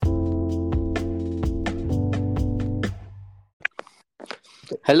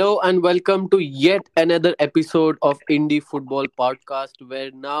Hello and welcome to yet another episode of Indie Football Podcast, where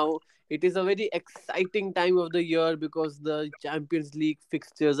now it is a very exciting time of the year because the Champions League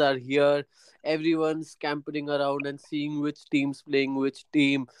fixtures are here. Everyone's scampering around and seeing which team's playing which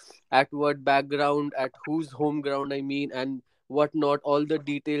team, at what background, at whose home ground, and what not. All the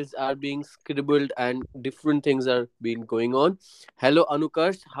details are being scribbled and different things are being going on. Hello,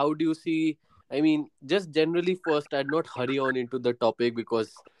 Anukarsh. How do you see? Just generally first, I'd not hurry on into the topic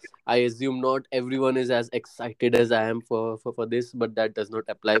because I assume not everyone is as excited as I am for this, but that does not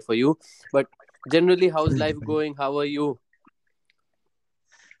apply for you. But generally, how's life going? How are you?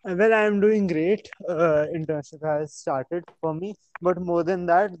 Well, I am doing great. Internship has started for me, but more than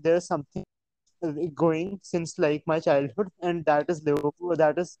that, there's something going since like my childhood, and that is Liverpool.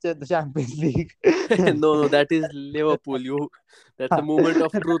 That is the Champions League. No, no, that is Liverpool. That's a moment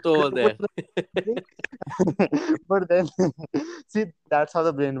of truth over Liverpool there. but then see, that's how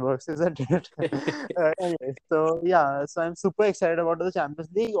the brain works, isn't it? Anyway, so yeah, so I'm super excited about the Champions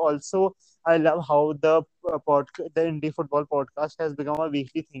League. Also, I love how the indie football podcast has become a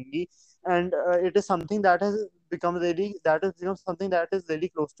weekly thingy, and it is something that has become something that is really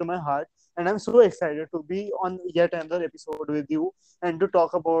close to my heart. And I'm so excited to be on yet another episode with you and to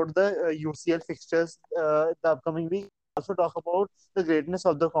talk about the UCL fixtures the upcoming week. Also talk about the greatness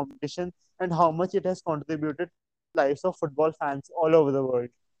of the competition and how much it has contributed to the lives of football fans all over the world.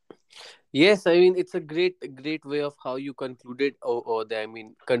 Yes, it's a great way of how you concluded or the,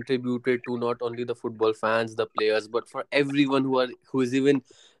 contributed to not only the football fans, the players, but for everyone who is even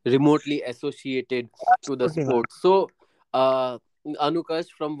remotely associated to the Absolutely, man. sport. So, uh, Anukash,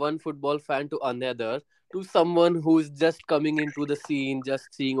 from one football fan to another, to someone who is just coming into the scene,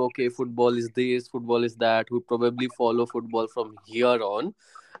 just seeing, okay, football is this, football is that, who probably follow football from here on,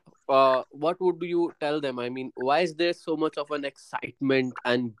 what would you tell them? Why is there so much of an excitement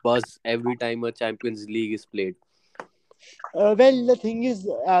and buzz every time a Champions League is played? Well, the thing is,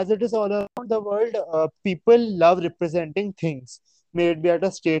 as it is all around the world, people love representing things. May it be at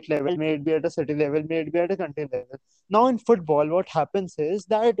a state level, may it be at a city level, may it be at a country level. Now, in football, what happens is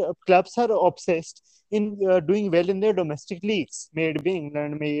that clubs are obsessed in doing well in their domestic leagues. May it be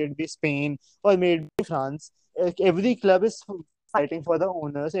England, may it be Spain, or may it be France. Every club is fighting for the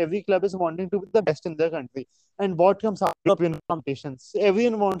owners. Every club is wanting to be the best in their country. And what comes out of European competitions?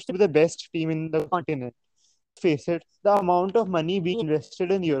 Everyone wants to be the best team in the continent. Let's face it, the amount of money being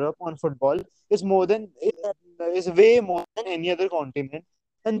invested in Europe on football is way more than any other continent,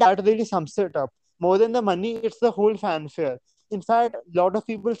 and that really sums it up. More than the money, it's the whole fanfare. In fact, a lot of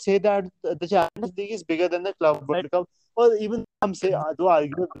people say that the Champions League is bigger than the Club World Cup, or even some say, though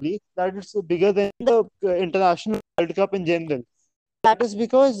arguably, that it's bigger than the International World Cup in general. And that is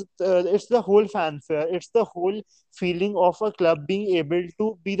because it's the whole fanfare, it's the whole feeling of a club being able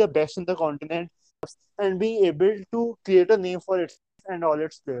to be the best in the continent and being able to create a name for itself and all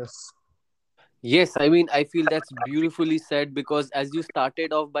its players. Yes, I feel that's beautifully said because as you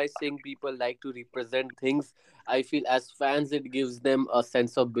started off by saying people like to represent things, I feel as fans it gives them a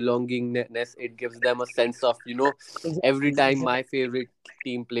sense of belongingness. It gives them a sense of, every Exactly, time my exactly. favorite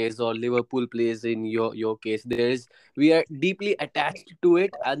team plays or Liverpool plays in your case, we are deeply attached to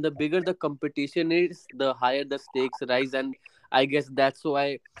it, and the bigger the competition is, the higher the stakes rise, and I guess that's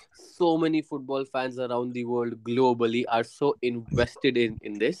why so many football fans around the world globally are so invested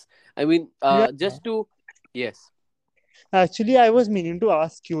in this. Yeah. Just to, yes. Actually, I was meaning to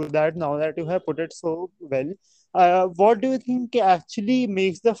ask you that now that you have put it so well, what do you think actually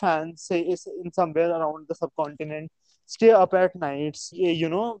makes the fans say is in somewhere around the subcontinent stay up at nights,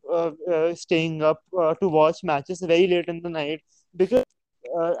 staying up to watch matches very late in the night because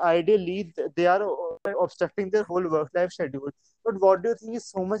ideally they are obstructing their whole work life schedule. But what do you think is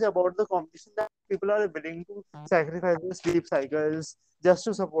so much about the competition that people are willing to sacrifice their sleep cycles just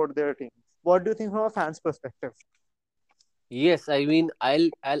to support their team? What do you think from a fan's perspective? Yes,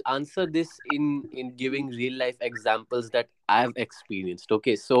 I'll answer this in giving real life examples that I've experienced.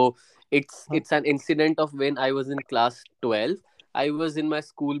 Okay, so it's an incident of when I was in class 12. I was in my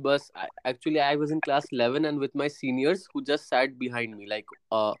school bus. Actually, I was in class 11 and with my seniors who just sat behind me, like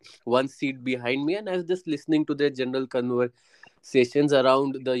one seat behind me, and I was just listening to their general conversations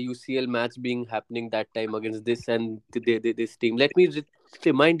around the UCL match being happening that time against this and this team. Let me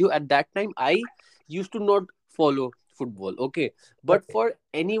remind you, at that time I used to not follow football, okay, but for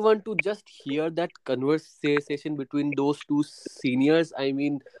anyone to just hear that conversation between those two seniors,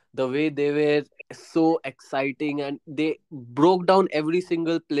 the way they were so exciting and they broke down every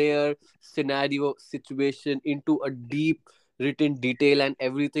single player, scenario, situation into a deep written detail and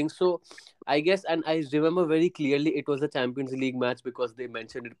everything. So I guess, and I remember very clearly, it was a Champions League match because they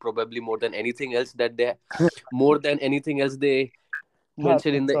mentioned it probably more than anything else, that they, more than anything else, they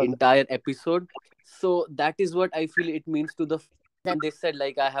mentioned in happens the all the entire episode. So that is what I feel it means to the fans. And they said,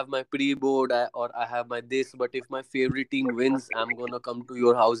 like, I have my pre-board, or I have my this, but if my favorite team wins, I'm gonna come to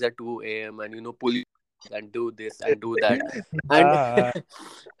your house at 2 a.m. and pull you and do this and do that. And yeah.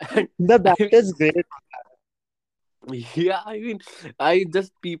 and The I bat mean, is great. yeah, I mean, I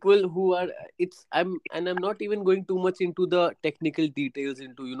just people who are, it's I'm not even going too much into the technical details,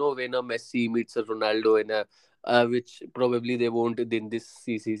 into when a Messi meets a Ronaldo in a, which probably they won't in this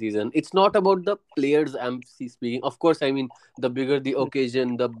season. It's not about the players I'm speaking. Of course, I mean, the bigger the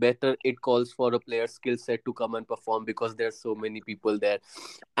occasion, the better it calls for a player's skill set to come and perform, because there's so many people there.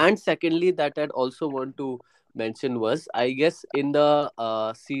 And secondly, that I'd also want to mention was, I guess, in the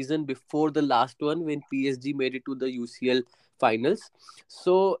season before the last one, when PSG made it to the UCL finals.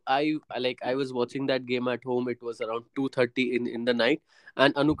 So I was watching that game at home. It was around 2:30 in the night.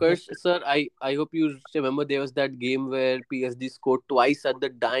 And Anukarsh sir, I hope you remember, there was that game where PSG scored twice at the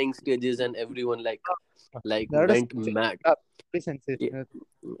dying stages, and everyone That is went mad. absolutely Yeah, sensational.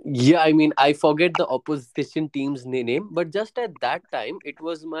 yeah, I mean, I forget the opposition team's name, but just at that time, it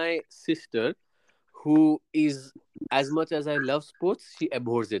was my sister, who is, as much as I love sports, she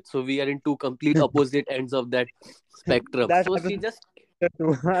abhors it. So we are in two complete opposite ends of that spectrum. That So she happens just,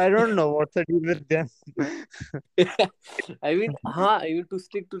 too. I don't know what's the deal with them. I mean, to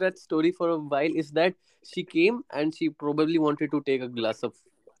stick to that story for a while, is that she came and she probably wanted to take a glass of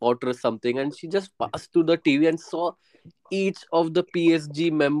water or something, and she just passed to the TV and saw each of the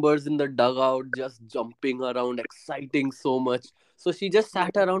PSG members in the dugout just jumping around, exciting so much. So she just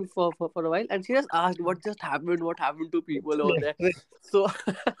sat around for a while, and she just asked, what just happened? What happened to people over there? So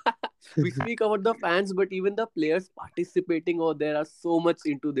we speak about the fans, but even the players participating over there are so much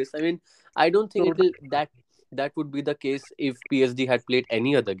into this. I mean, I don't think it'll that would be the case if PSG had played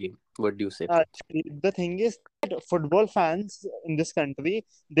any other game. What do you say? Actually, the thing is that football fans in this country,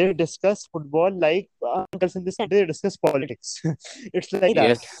 they discuss football like uncles in this country, they discuss politics. It's like that.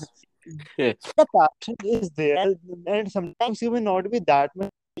 Yes. Yeah. The passion is there, and sometimes you will not be that much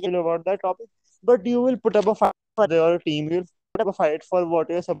knowledgeable about that topic, but you will put up a fight for your team. You'll put up a fight for what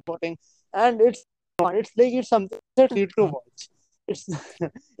you're supporting, and it's like it's something that you need to watch. It's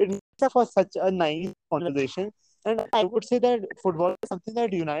it makes for such a nice conversation, and I would say that football is something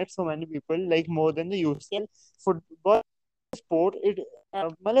that unites so many people, like more than the UCL. Football sport,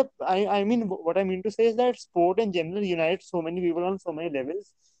 I mean, what I mean to say is that sport in general unites so many people on so many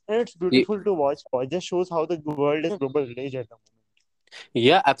levels, and it's beautiful to watch. It just shows how the world is a global village at the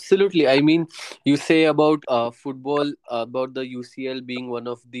Yeah, absolutely. I mean, you say about football, about the UCL being one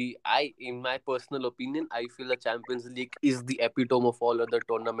of the, in my personal opinion, I feel the Champions League is the epitome of all other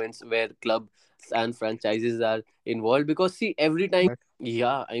tournaments where clubs and franchises are involved. Because see, every time, moment.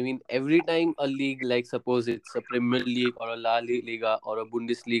 yeah, I mean, every time a league, like suppose it's a Premier League or a Liga or a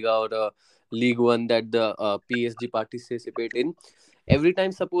Bundesliga or a League One that the PSG participate in, every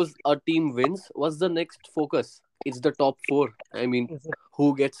time suppose a team wins, what's the next focus? It's the top four. I mean,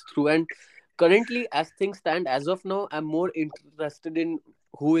 who gets through. And currently, as things stand, as of now, I'm more interested in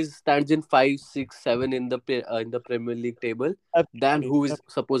who is stands in 5, 6, 7 in the in the Premier League table than Absolutely. who is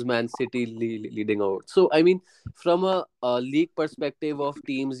suppose Man City leading out. So I mean, from a league perspective of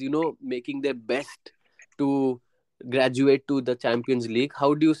teams, making their best to graduate to the Champions League,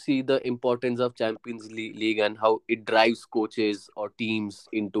 how do you see the importance of Champions League and how it drives coaches or teams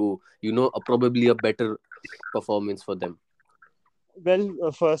into probably a better performance for them?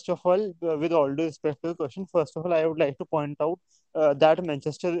 Well, first of all, with all due respect to the question, first of all, I would like to point out that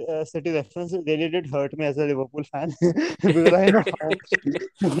Manchester City reference really did hurt me as a Liverpool fan because I know how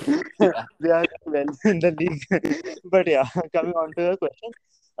Yeah. they are well in the league. But yeah, coming on to the question,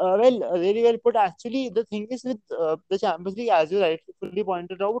 really well put. Actually, the thing is with the Champions League, as you rightfully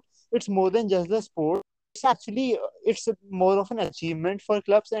pointed out, it's more than just the sport. It's actually it's more of an achievement for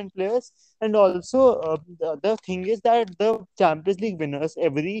clubs and players, and also the thing is that the Champions League winners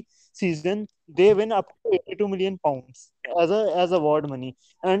every season they win up to 82 million pounds as award money,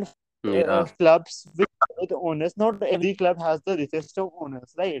 and Yeah. clubs with owners, not every club has the richest of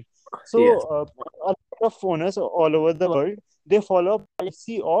owners, right? So Yes. a lot of owners all over the world, they follow a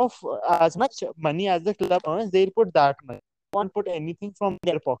policy of as much money as the club earns, they'll put that money. They won't put anything from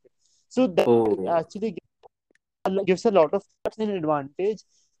their pocket. So that Oh. actually gives a lot of clubs an advantage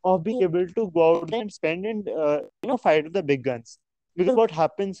of being able to go out there and spend and fight with the big guns. Because what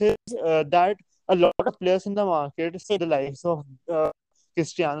happens is that a lot of players in the market, say the likes of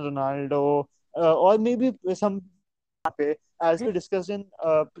Cristiano Ronaldo, or maybe some. As we discussed in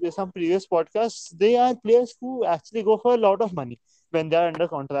some previous podcasts, they are players who actually go for a lot of money when they are under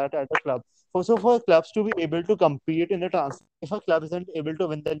contract at a club. Also, for clubs to be able to compete in the transfer, if a club isn't able to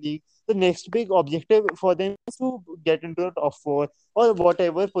win the league, the next big objective for them is to get into the top four or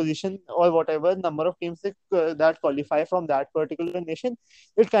whatever position or whatever number of teams that qualify from that particular nation.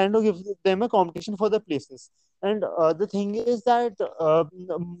 It kind of gives them a competition for the places. And the thing is that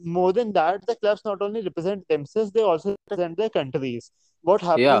more than that, the clubs not only represent themselves, they also represent their countries. What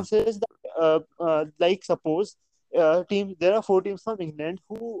Yeah. happens is that, like suppose there are four teams from England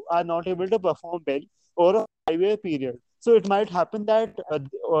who are not able to perform well over a 5 year period. So it might happen that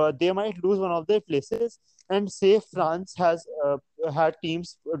they might lose one of their places, and say France has had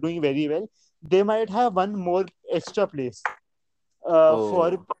teams doing very well, they might have one more extra place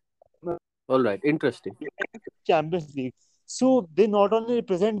for Oh, all right. Interesting. Champions League. So they not only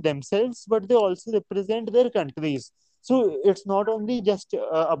represent themselves, but they also represent their countries. So it's not only just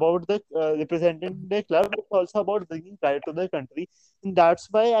about the representing their club, it's also about bringing pride to their country. And that's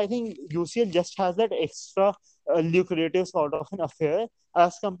why I think UCL just has that extra lucrative sort of an affair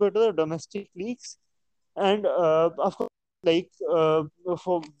as compared to the domestic leagues. And of course, like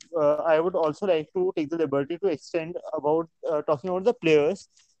for I would also like to take the liberty to extend about talking about the players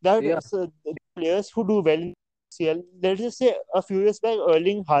that Yeah. the players who do well in CL. Let's just say a few years back,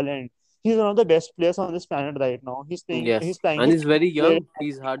 Erling Haaland. He's one of the best players on this planet right now. He's Yes. playing And his he's very trade. young.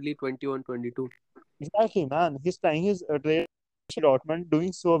 He's hardly 21, 22. Exactly, man. He's playing his trade Dortmund,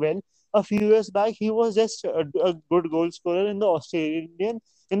 doing so well. A few years back, he was just a good goal scorer in the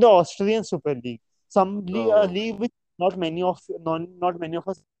Austrian Super League, a Oh. league which not many of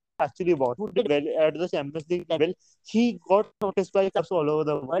us actually watch. Who did well at the Champions League level? He got noticed by clubs all over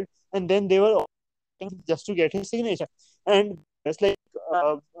the world, and then they were just to get his signature. And players like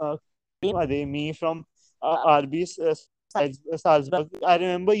Ademi from RB Salzburg. I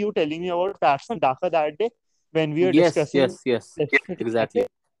remember you telling me about Patson Daka that day when we were Yes, discussing. yes, yes. Exactly.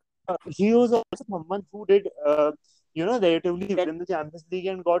 He was also someone who did, relatively well in the Champions League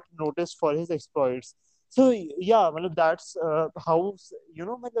and got noticed for his exploits. So yeah, well, that's how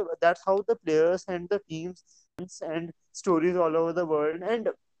that's how the players and the teams and stories all over the world. And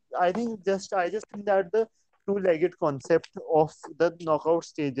I just think that the two-legged concept of the knockout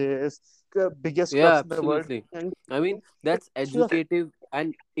stages, the biggest Yeah, clubs in the world, absolutely. and I mean, that's educative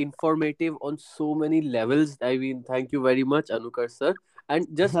and informative on so many levels. I mean, thank you very much, Anukar sir. And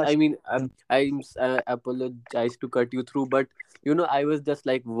just, I mean, apologize to cut you through, but I was just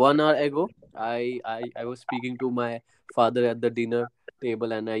like 1 hour ago, I was speaking to my father at the dinner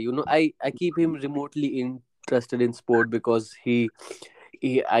table, and I keep him remotely interested in sport because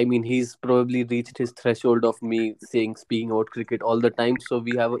I mean, he's probably reached his threshold of me saying speaking about cricket all the time. So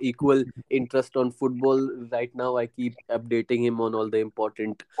we have an equal interest on football right now. I keep updating him on all the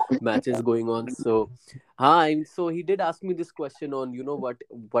important matches going on. So, so he did ask me this question on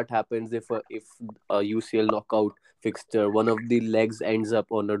what happens if a UCL knockout fixture, one of the legs ends up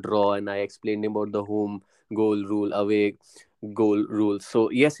on a draw, and I explained about the home goal rule, away goal rule.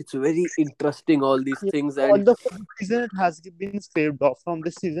 So yes, it's very interesting all these yeah, things. all And the this season it has been scraped off from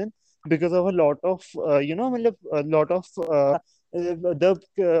this season because of a lot of मतलब, a lot of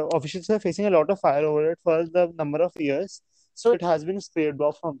the officials are facing a lot of fire over it for the number of years. So it has been scraped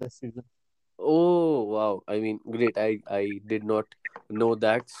off from this season. oh wow, I mean, great. I did not know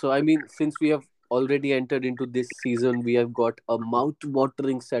that. So I mean, since we have already entered into this season, we have got a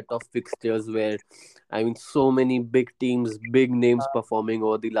mouth-watering set of fixtures where, I mean, so many big teams, big names performing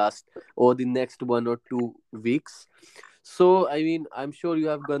over the next 1 or 2 weeks. So I mean, I'm sure you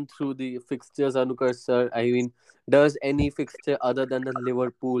have gone through the fixtures, Anukar sir. I mean, does any fixture other than the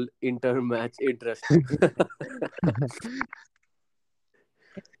Liverpool Inter match interest you?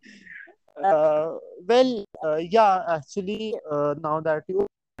 Yeah, actually, now that you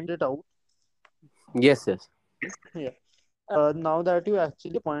pointed out, Yes, yes. yeah, now that you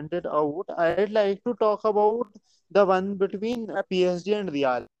actually pointed out, I'd like to talk about the one between PSG and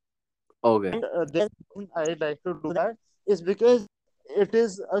Real. Okay. And the reason I'd like to do that is because it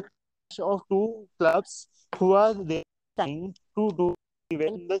is a clash of two clubs who are really trying to do very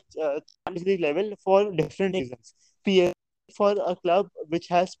well in the Champions League level for different reasons. PSG for a club which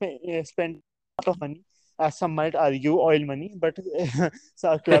has spent a lot of money, as some might argue, oil money, but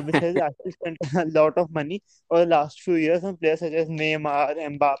so a club which has actually spent a lot of money over the last few years on players such as Neymar,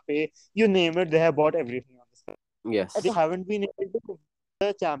 Mbappe, you name it, they have bought everything on this. They Yes. haven't been able to win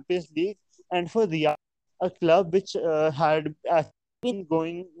the Champions League, and for Real, a club which had actually been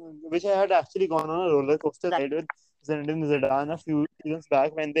going, which had actually gone on a roller coaster ride with Zinedine Zidane a few seasons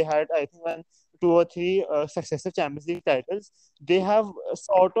back when they had, I think, one two or three successive Champions League titles, they have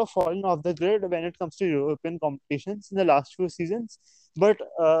sort of fallen off the grid when it comes to European competitions in the last few seasons. But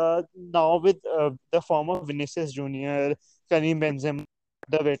now with the form of Vinicius Junior, Karim Benzema,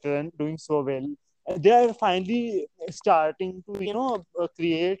 the veteran, doing so well, they are finally starting to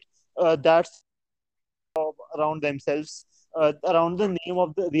create that around themselves, around the name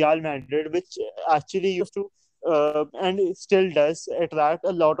of the Real Madrid, which actually used to and it still does attract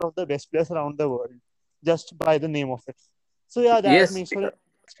a lot of the best players around the world just by the name of it. So yeah, that Yes. makes for an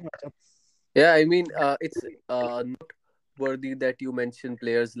interesting matchup. Yeah, I mean, it's noteworthy that you mention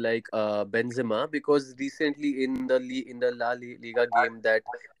players like Benzema, because recently in the in the Liga game that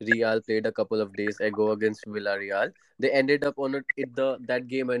Real played a couple of days ago against Villarreal, they ended up on that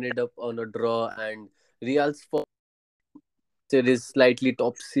game ended up on a draw, and Real's series slightly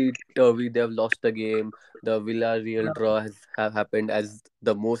topsy turvy. They have lost the game. The Villarreal draw has have happened as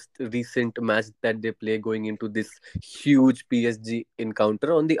the most recent match that they play going into this huge PSG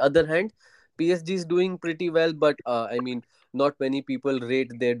encounter. On the other hand, PSG is doing pretty well, but I mean, not many people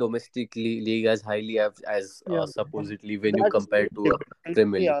rate their domestic league as highly as Yeah, supposedly when you that's compare to a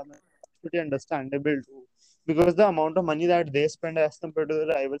Premier League. yeah, pretty understandable too, because the amount of money that they spend as compared to the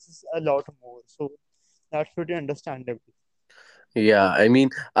rivals is a lot more. So that's pretty understandable. Yeah, I mean,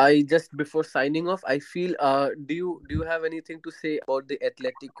 I just before signing off, I feel do you have anything to say about the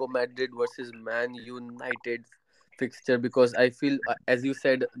Atletico Madrid versus Man United fixture? Because I feel as you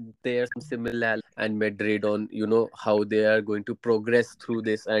said, there are some similar and Madrid on how they are going to progress through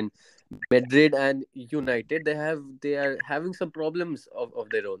this, and Madrid and United they are having some problems of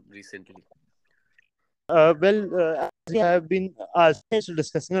their own recently. As we have been also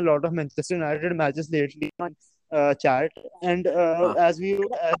discussing a lot of Manchester United matches lately on chat, and Ah, as we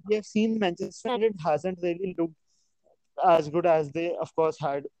have seen, Manchester United hasn't really looked as good as they, of course,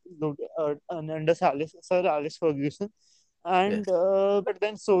 had looked under Sir Alex Ferguson, and yes. but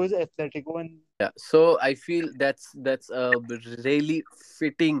then so is Atletico, and Yeah, so I feel that's a really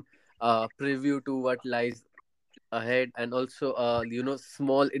fitting preview to what lies ahead, and also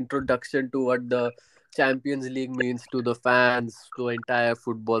small introduction to what the Champions League means to the fans, to entire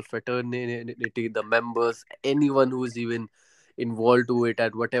football fraternity, the members, anyone who's even involved to it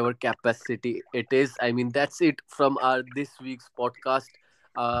at whatever capacity it is. I mean, that's it from our this week's podcast.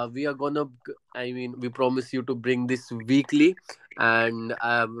 We are gonna I mean, we promise you to bring this weekly, and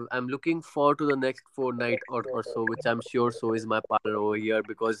I'm looking forward to the next fortnight or so, which I'm sure so is my partner over here,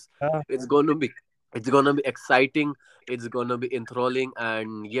 because uh, it's gonna be it's gonna be exciting, it's gonna be enthralling,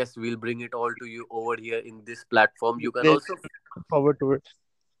 and yes, we'll bring it all to you over here in this platform. You can they also, look forward to it.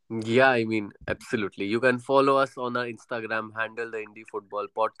 yeah, I mean, absolutely. You can follow us on our Instagram handle, the Indie Football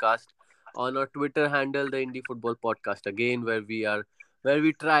Podcast, on our Twitter handle, the Indie Football Podcast. Again, where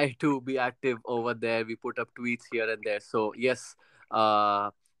we try to be active over there. We put up tweets here and there. So yes, uh,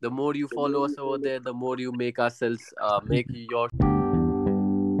 the more you follow us over there, the more you make ourselves make your